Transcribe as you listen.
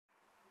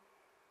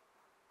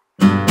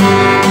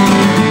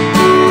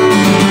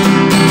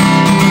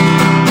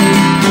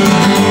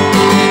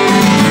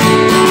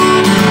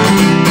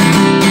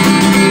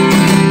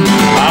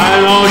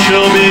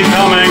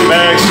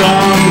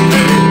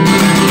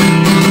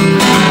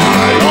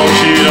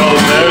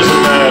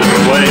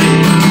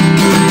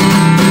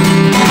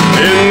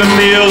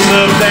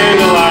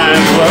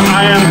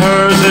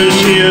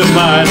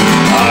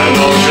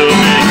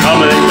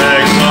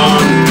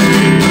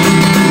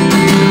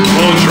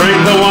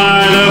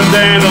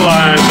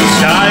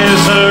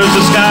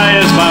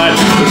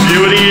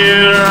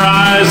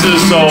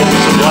so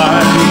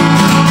sublime.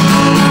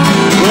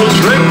 We'll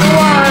drink the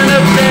wine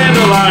of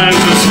dandelions.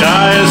 The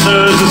sky is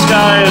hers, the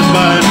sky is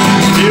mine.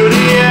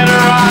 Beauty in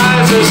her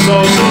eyes is so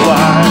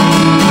sublime.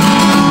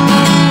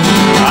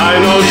 I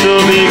know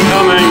she'll be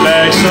coming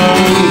back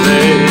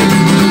someday.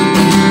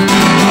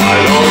 I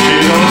know she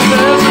knows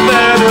there's a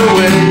better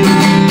way.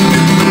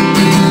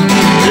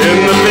 In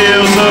the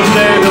fields of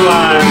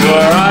dandelions,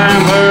 where I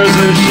am hers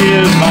and she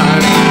is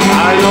mine,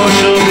 I know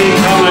she'll be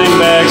coming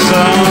back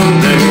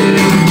someday.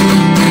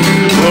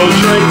 We'll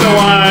drink the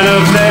wine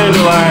of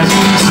dandelions.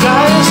 The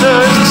sky is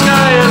hers, the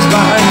sky is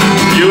mine.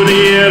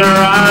 Beauty in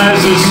her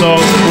eyes is so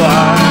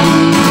sublime.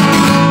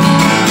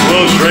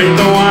 We'll drink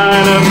the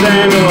wine of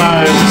dandelions.